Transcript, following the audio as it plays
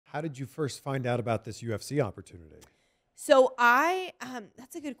How did you first find out about this UFC opportunity? So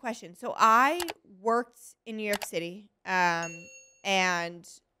that's a good question. So I worked in New York City, and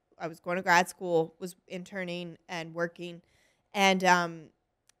I was going to grad school, was interning and working, and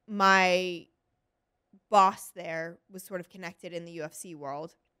my boss there was sort of connected in the UFC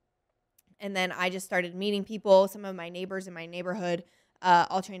world. And then I just started meeting people, some of my neighbors in my neighborhood,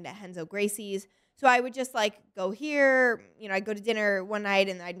 all trained at Henzo Gracie's. So I would just like go here, I'd go to dinner one night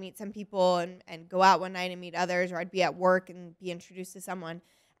and I'd meet some people and go out one night and meet others, or I'd be at work and be introduced to someone.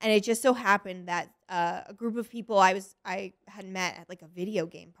 And it just so happened that a group of people I had met at like a video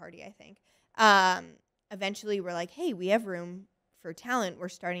game party, I think, eventually were like, hey, we have room for talent. We're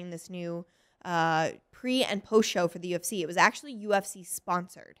starting this new pre and post show for the UFC. It was actually UFC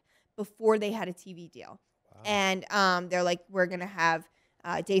sponsored before they had a TV deal. Wow. And they're like, we're going to have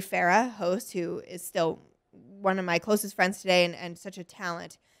Dave Farah host, who is still one of my closest friends today and such a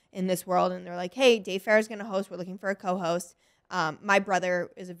talent in this world. And they're like, hey, Dave Farah's going to host. We're looking for a co-host. My brother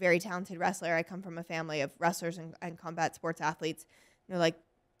is a very talented wrestler. I come from a family of wrestlers and combat sports athletes. And they're like,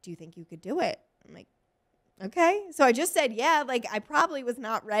 do you think you could do it? I'm like, okay. So I just said, yeah, like I probably was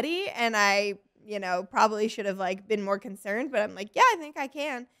not ready. And I, probably should have like been more concerned, but I'm like, yeah, I think I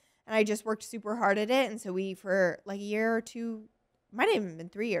can. And I just worked super hard at it. And so we, for like a year or two, might have even been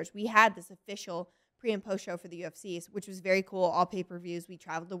 3 years, we had this official pre and post show for the UFC, which was very cool. All pay-per-views. We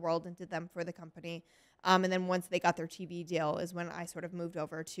traveled the world and did them for the company. And then once they got their TV deal is when I sort of moved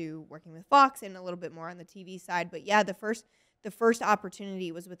over to working with Fox and a little bit more on the TV side. But yeah, the first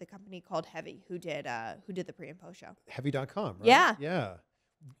opportunity was with a company called Heavy, who did the pre and post show. Heavy.com, right? Yeah. Yeah.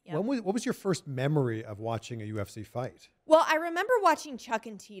 Yeah. What was your first memory of watching a UFC fight? Well, I remember watching Chuck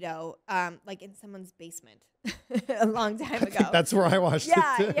and Tito, like in someone's basement a long time ago. That's where I watched it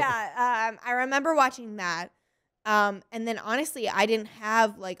too. Yeah. I remember watching that. And then honestly, I didn't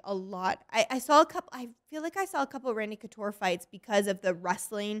have like a lot. I saw a couple, I feel like I saw a couple of Randy Couture fights because of the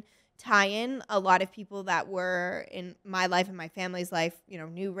wrestling tie-in. A lot of people that were in my life and my family's life,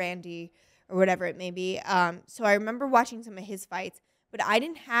 knew Randy or whatever it may be. So I remember watching some of his fights, but I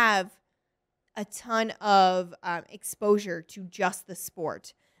didn't have a ton of exposure to just the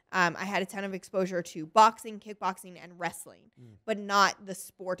sport. I had a ton of exposure to boxing, kickboxing, and wrestling, but not the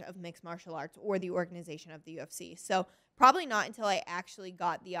sport of mixed martial arts or the organization of the UFC. So probably not until I actually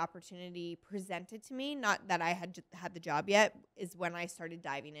got the opportunity presented to me, not that I had the job yet, is when I started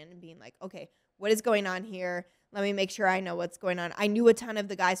diving in and being like, okay, what is going on here? Let me make sure I know what's going on. I knew a ton of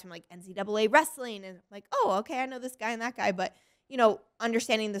the guys from like NCAA wrestling and like, oh, okay, I know this guy and that guy, but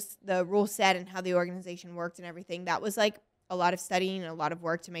understanding the rule set and how the organization worked and everything, that was like a lot of studying and a lot of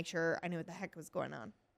work to make sure I knew what the heck was going on.